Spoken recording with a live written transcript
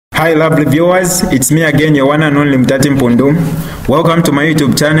Hi lovely viewers, it's me again, your one and only Mutati Mpundu. Welcome to my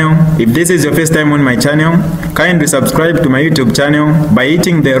YouTube channel. If this is your first time on my channel, kindly subscribe to my YouTube channel by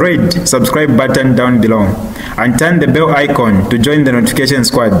hitting the red subscribe button down below and turn the bell icon to join the notification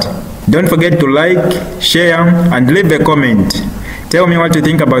squad. Don't forget to like, share and leave a comment. Tell me what you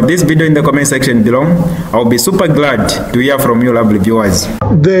think about this video in the comment section below. I'll be super glad to hear from you lovely viewers.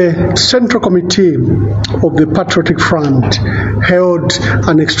 The Central Committee of the Patriotic Front held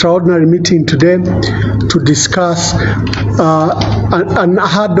an extraordinary meeting today to discuss an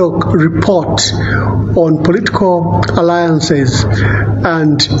ad hoc report on political alliances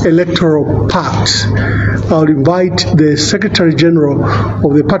and electoral pacts. I'll invite the Secretary General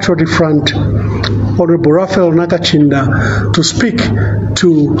of the Patriotic Front, Honorable Raphael Nakachinda, to speak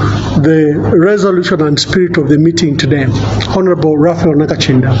to the resolution and spirit of the meeting today. Honorable Raphael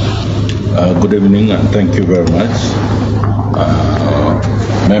Nakachinda. Good evening and thank you very much.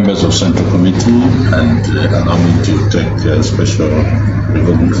 Members of Central Committee, and allow me to take special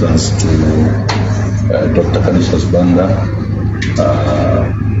recognitions to Dr. Kanishas Banda,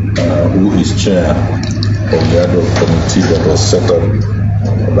 who is chair of the ad hoc committee that was set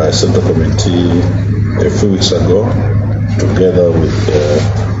up by Central Committee a few weeks ago, together with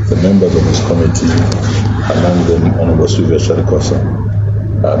the members of this committee, among them Honorable Sylvia Sharikosa,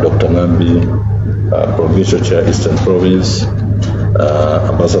 Dr. Nambi, Provincial Chair, Eastern Province,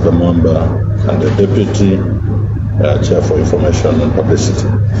 Ambassador Mwamba, and the Deputy Chair for Information and Publicity.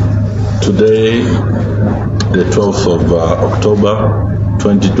 Today, the 12th of October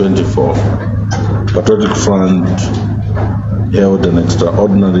 2024, Patriotic Front held an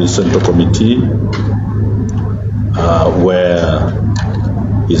extraordinary Central Committee where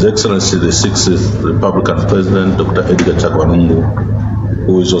His Excellency the 60th Republican President, Dr. Edgar Chakwanungu,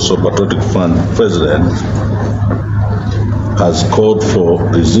 who is also Patriotic Front President, has called for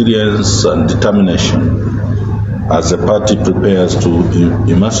resilience and determination as the party prepares to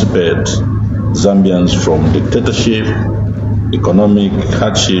emancipate Zambians from dictatorship, economic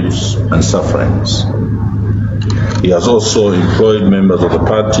hardships, and sufferings. He has also employed members of the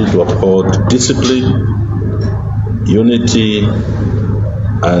party to uphold discipline, unity,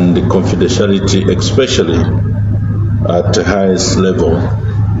 and confidentiality, especially at the highest level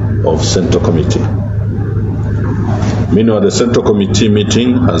of Central Committee. Meanwhile, the Central Committee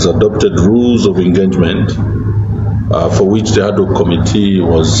meeting has adopted rules of engagement for which the ad hoc committee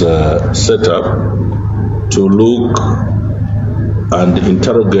was set up to look and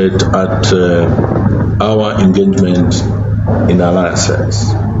interrogate at our engagement in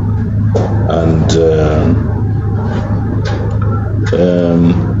alliances. And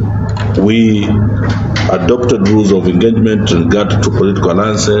we adopted rules of engagement in regard to political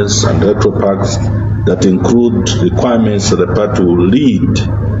alliances and electoral pacts that include requirements that the party will lead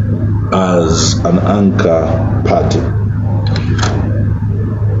as an anchor party.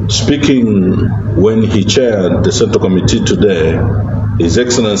 Speaking when he chaired the Central Committee today, His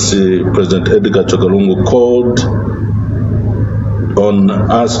Excellency President Edgar Chakwanungu called on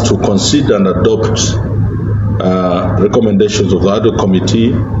us to consider and adopt recommendations of the ad hoc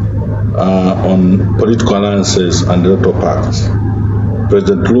committee on political alliances and electoral pacts.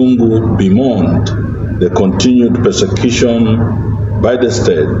 President Lungu bemoaned the continued persecution by the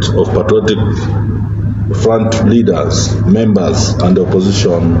state of Patriotic Front leaders, members, and the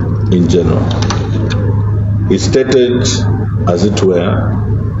opposition in general. He stated, as it were,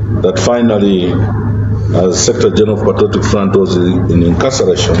 that finally, as Secretary General of Patriotic Front was in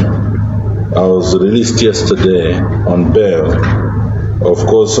incarceration, I was released yesterday on bail, of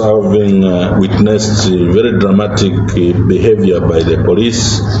course having witnessed very dramatic behavior by the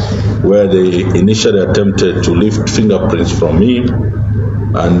police, where they initially attempted to lift fingerprints from me,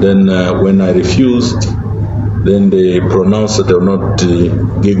 and then when I refused, then they pronounced that they will not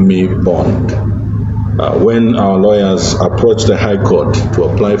give me bond. When our lawyers approached the High Court to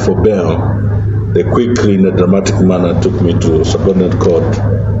apply for bail, they quickly, in a dramatic manner, took me to subordinate court,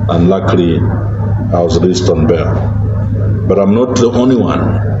 and luckily I was released on bail. But I'm not the only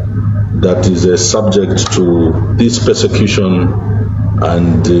one that is subject to this persecution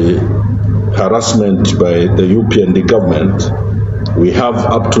and harassment by the UPND government. We have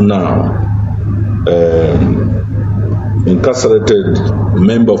up to now incarcerated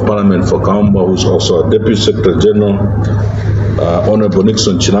Member of Parliament for Kaumba, who is also a Deputy Secretary General, Honorable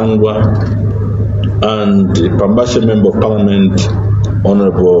Nixon Chinangwa, and the Pambashe Member of Parliament,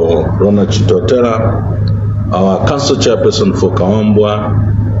 Honorable Rona Chitotera, our Council Chairperson for Kaumba,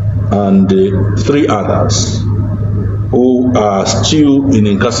 and 3 others who are still in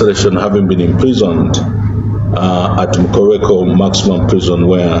incarceration, having been imprisoned at Mkoweko Maximum Prison,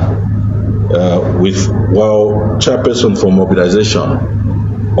 where while chairperson for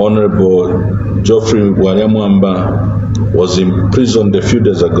mobilization, Honorable Geoffrey Bwariamwamba, was imprisoned a few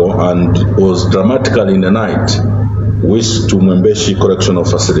days ago and was dramatically in the night whisked to Mwembeshi Correctional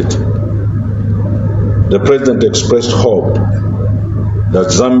Facility. The President expressed hope that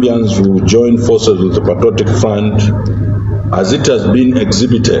Zambians will join forces with the Patriotic Front, as it has been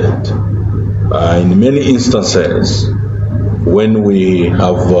exhibited in many instances when we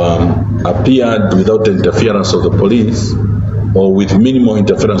have appeared without interference of the police or with minimal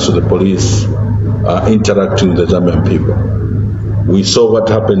interference of the police interacting with the Zambian people. We saw what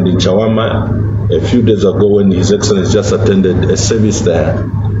happened in Chawama a few days ago when His Excellency just attended a service there.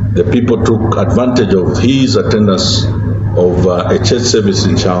 The people took advantage of his attendance of a church service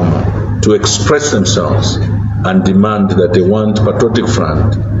in Chawama to express themselves and demand that they want Patriotic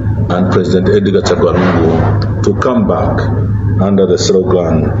Front and President Edgar Chagwa to come back under the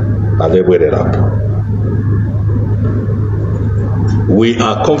slogan, Adebwere Up. We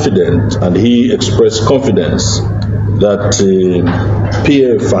are confident, and he expressed confidence, that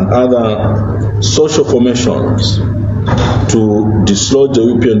PF and other social formations to dislodge the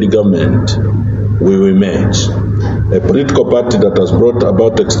UPND government will emerge. A political party that has brought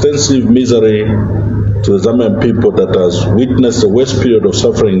about extensive misery to the Zambian people, that has witnessed the worst period of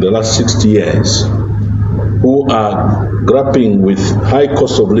suffering in the last 60 years, who are grappling with high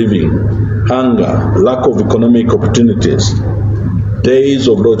cost of living, hunger, lack of economic opportunities, days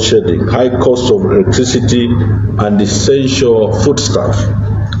of load shedding, high cost of electricity, and essential foodstuff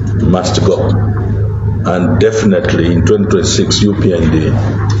must go. And definitely in 2026, UPND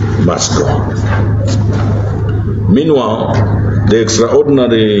must go. Meanwhile, the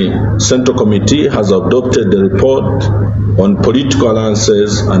Extraordinary Central Committee has adopted the report on political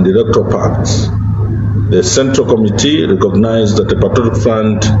alliances and electoral pacts. The Central Committee recognized that the Patriotic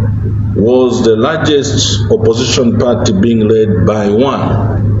Front was the largest opposition party being led by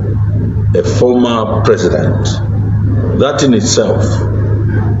one, a former president. That in itself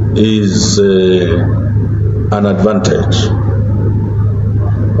is an advantage.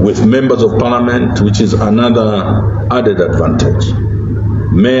 With members of parliament, which is another added advantage.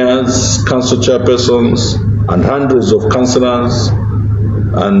 Mayors, council chairpersons, and hundreds of councillors.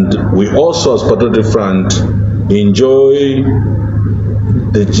 And we also, as Patriotic Front, enjoy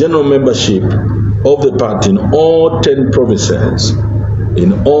the general membership of the party in all 10 provinces,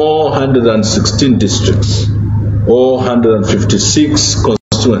 in all 116 districts, all 156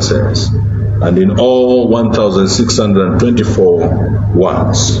 constituencies, and in all 1,624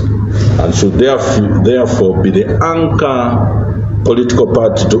 wards, and should therefore be the anchor political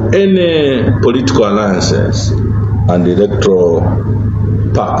party to any political alliances and electoral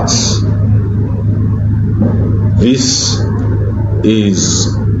pacts. This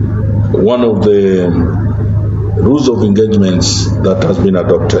is one of the rules of engagements that has been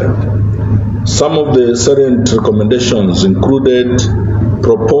adopted. Some of the salient recommendations included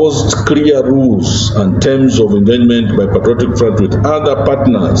proposed clear rules and terms of engagement by Patriotic Front with other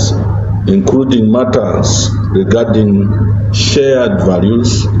partners, including matters regarding shared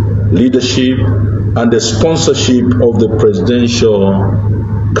values, leadership, and the sponsorship of the presidential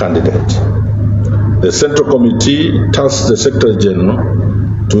candidate. The Central Committee tasked the Secretary General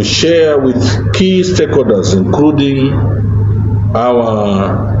to share with key stakeholders, including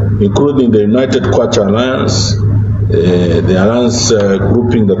the United Kwacha Alliance, the alliance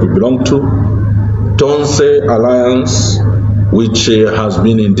grouping that we belong to, Tonse Alliance, which has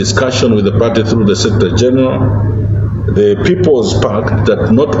been in discussion with the party through the Secretary General, the People's Pact,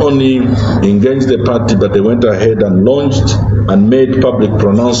 that not only engaged the party, but they went ahead and launched and made public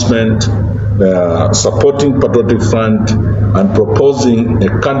pronouncement supporting Patriotic Front and proposing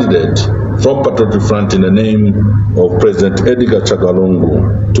a candidate from Patriotic Front in the name of President Edgar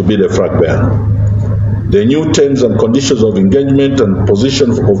Chagwa to be the flag bearer. The new terms and conditions of engagement and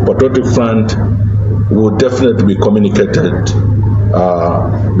position of Patriotic Front will definitely be communicated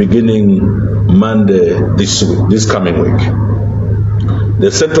beginning Monday this coming week.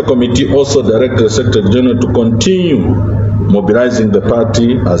 The Central Committee also directed the Secretary General to continue mobilizing the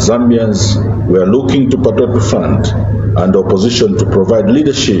party as Zambians were looking to Patriotic Front and opposition to provide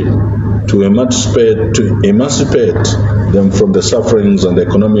leadership to emancipate them from the sufferings and the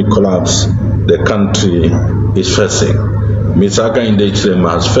economic collapse the country is facing. Mr. Hakainde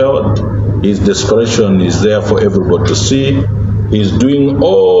Hichilema has failed. His desperation is there for everybody to see. He's doing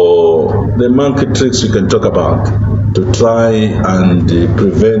all the monkey tricks you can talk about to try and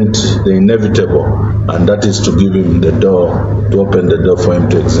prevent the inevitable, and that is to give him the door, to open the door for him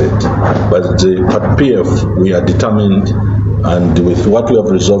to exit. But the PF, we are determined, and with what we have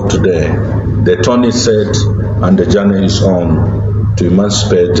resolved today, the tone is set and the journey is on to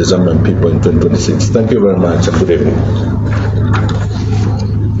emancipate the Zambian people in 2026. Thank you very much and good evening.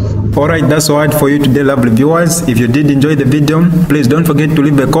 Alright, that's all for you today, lovely viewers. If you did enjoy the video, please don't forget to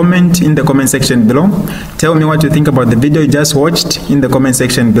leave a comment in the comment section below. Tell me what you think about the video you just watched in the comment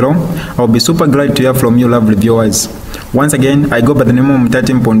section below. I'll be super glad to hear from you, lovely viewers. Once again, I go by the name of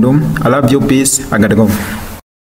Mutati Mpundu. I love you, peace, I gotta go.